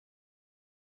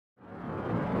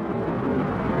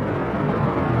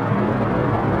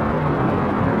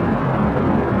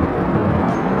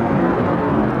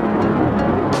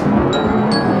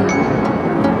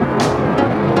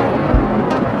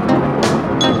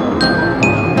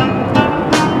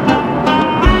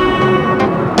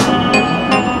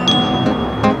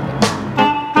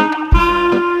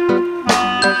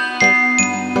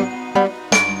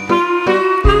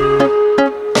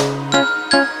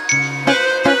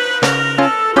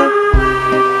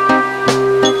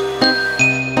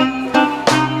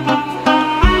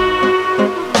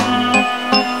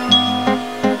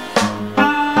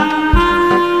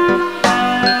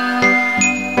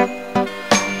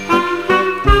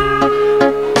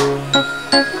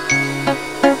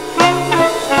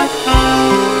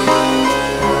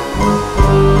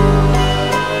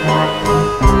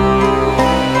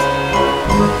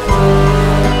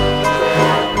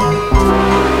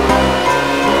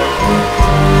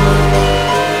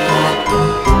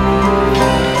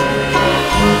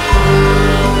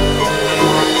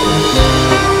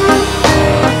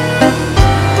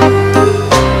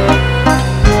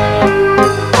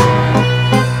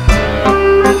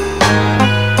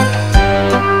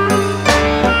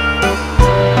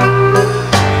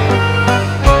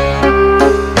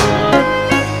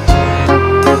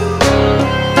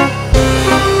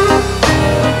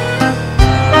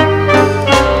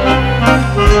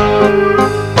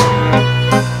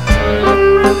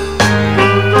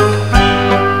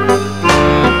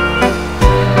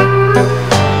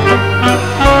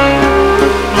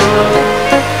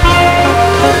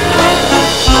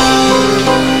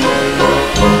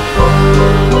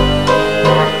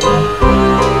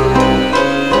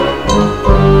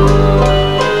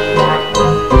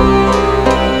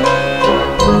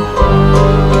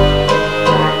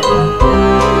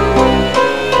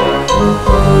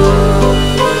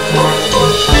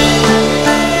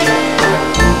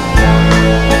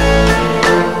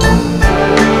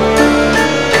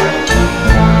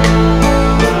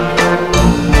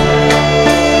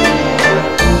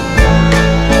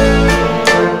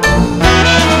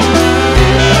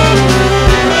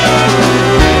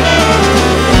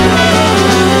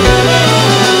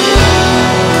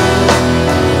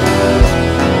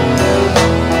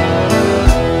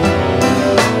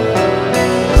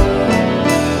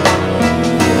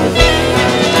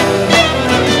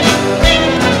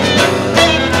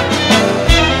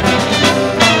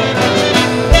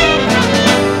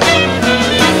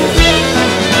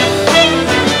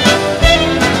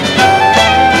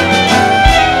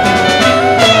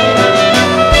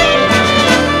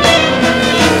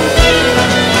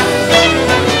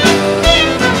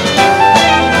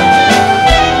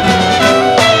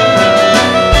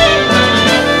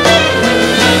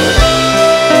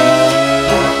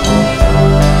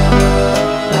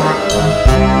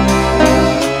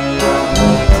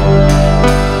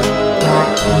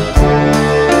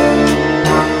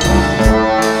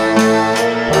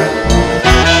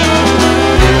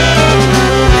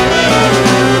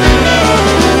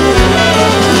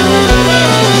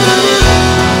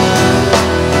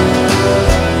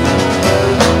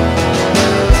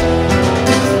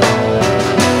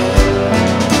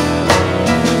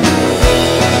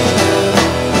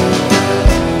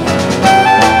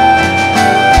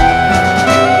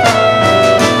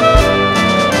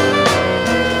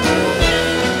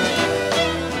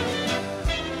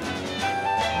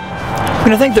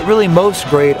And I think that really most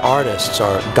great artists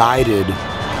are guided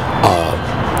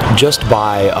just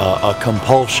by a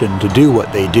compulsion to do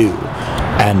what they do.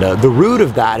 And the root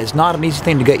of that is not an easy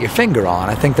thing to get your finger on.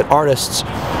 I think that artists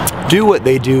do what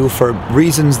they do for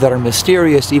reasons that are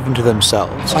mysterious even to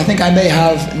themselves. I think I may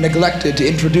have neglected to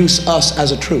introduce us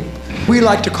as a troupe. We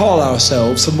like to call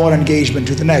ourselves, from one engagement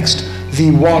to the next,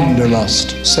 the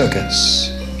Wanderlust Circus.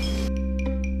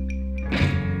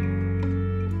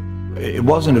 It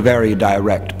wasn't a very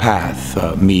direct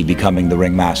path, me becoming the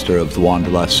ringmaster of the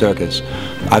Wanderlust Circus.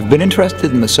 I've been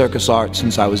interested in the circus art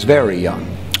since I was very young.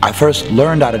 I first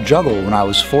learned how to juggle when I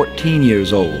was 14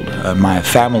 years old. My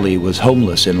family was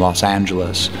homeless in Los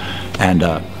Angeles, and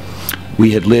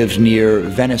we had lived near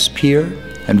Venice Pier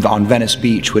and on Venice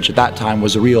Beach, which at that time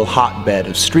was a real hotbed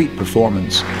of street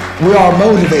performance. We are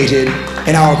motivated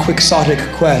in our quixotic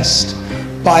quest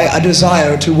by a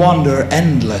desire to wander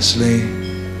endlessly.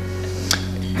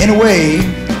 In a way,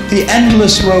 the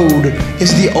endless road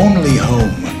is the only home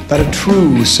that a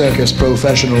true circus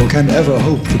professional can ever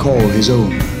hope to call his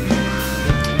own.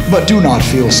 But do not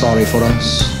feel sorry for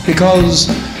us, because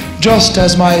just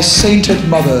as my sainted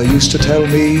mother used to tell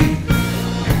me,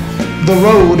 the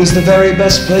road is the very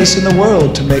best place in the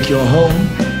world to make your home,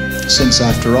 since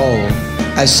after all,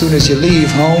 as soon as you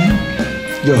leave home,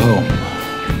 you're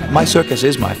home. My circus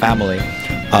is my family.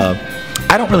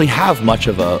 I don't really have much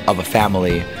of a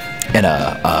family in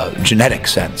a genetic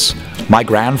sense. My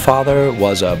grandfather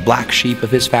was a black sheep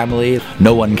of his family.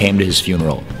 No one came to his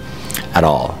funeral at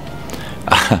all,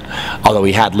 although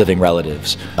he had living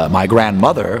relatives. My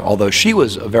grandmother, although she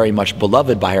was very much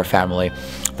beloved by her family,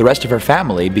 the rest of her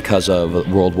family, because of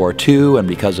World War II and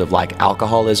because of like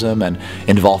alcoholism and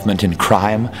involvement in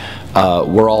crime,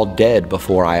 were all dead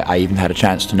before I even had a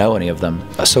chance to know any of them.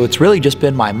 So it's really just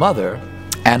been my mother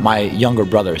and my younger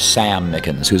brother, Sam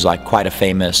Mickens, who's like quite a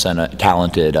famous and a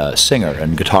talented singer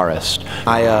and guitarist.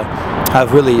 I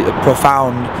have really a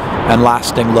profound and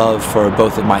lasting love for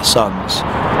both of my sons,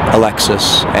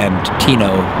 Alexis and Tino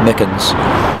Mickens,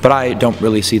 but I don't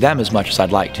really see them as much as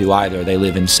I'd like to either. They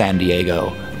live in San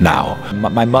Diego now.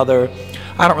 My mother,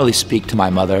 I don't really speak to my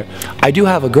mother. I do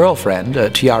have a girlfriend,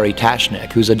 Tiari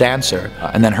Tashnik, who's a dancer,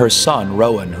 and then her son,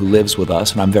 Rowan, who lives with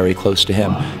us, and I'm very close to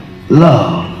him.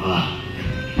 Love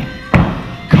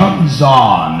comes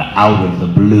on out of the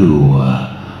blue,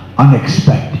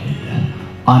 unexpected,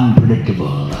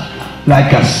 unpredictable,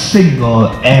 like a single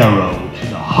arrow to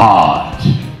the heart.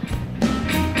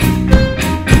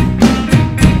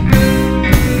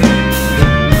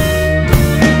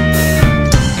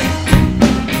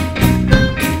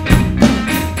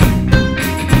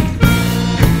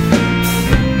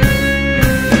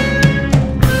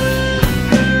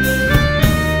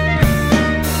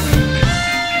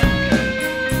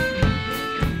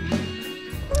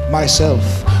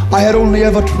 Myself, I had only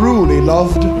ever truly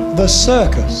loved the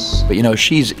circus. But you know,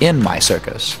 she's in my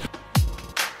circus.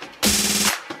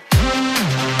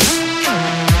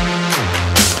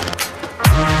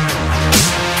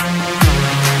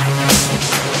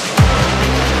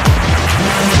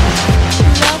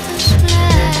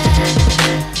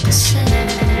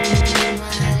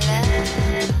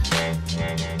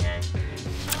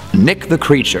 Nick the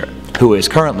Creature, who is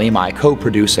currently my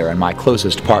co-producer and my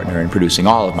closest partner in producing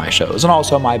all of my shows, and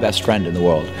also my best friend in the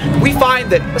world. We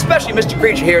find that, especially Mr.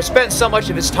 Creature here, spends so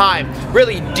much of his time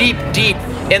really deep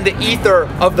in the ether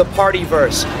of the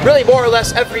partyverse. Really, more or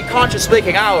less every conscious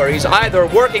waking hour, he's either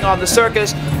working on the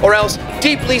circus or else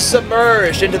deeply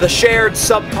submerged into the shared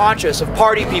subconscious of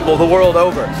party people the world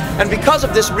over. And because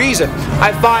of this reason,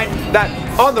 I find that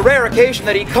on the rare occasion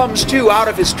that he comes to out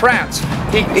of his trance,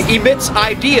 he emits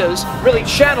ideas, really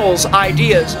channels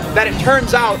ideas that it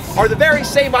turns out are the very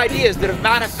same ideas that have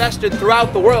manifested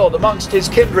throughout the world amongst his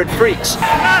kindred freaks.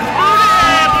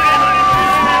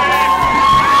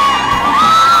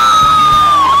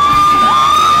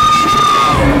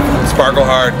 Sparkle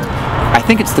hard. I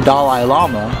think it's the Dalai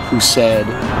Lama who said,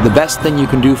 the best thing you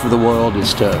can do for the world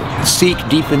is to seek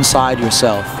deep inside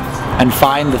yourself and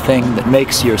find the thing that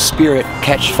makes your spirit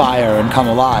catch fire and come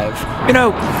alive. You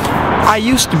know, I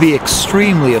used to be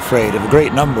extremely afraid of a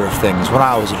great number of things. When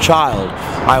I was a child,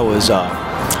 I was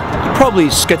probably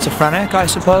schizophrenic, I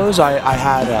suppose. I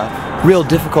had real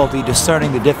difficulty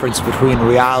discerning the difference between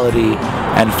reality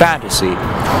and fantasy.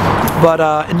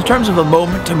 But in terms of a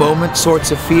moment-to-moment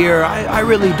sorts of fear, I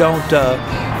really don't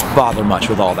bother much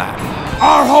with all that.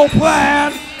 Our whole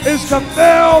plan is to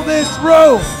fill this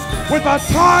room with a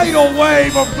tidal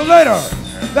wave of glitter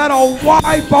that'll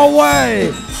wipe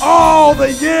away all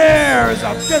the years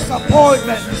of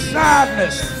disappointment and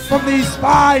sadness from these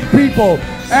fine people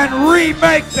and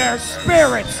remake their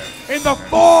spirits in the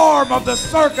form of the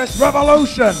circus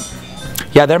revolution.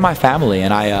 Yeah, they're my family,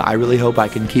 and I really hope I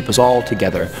can keep us all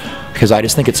together, because I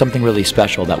just think it's something really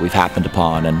special that we've happened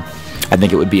upon, and I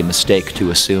think it would be a mistake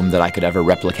to assume that I could ever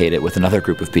replicate it with another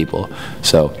group of people.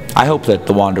 So I hope that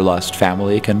the Wanderlust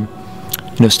family can,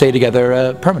 stay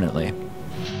together permanently.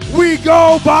 We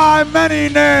go by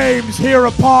many names here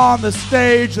upon the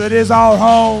stage that is our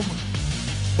home,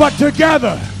 but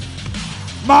together,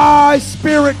 my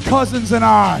spirit cousins and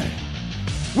I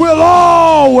will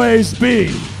always be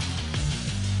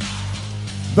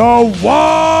the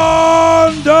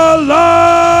Wanderlust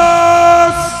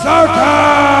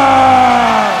Circus!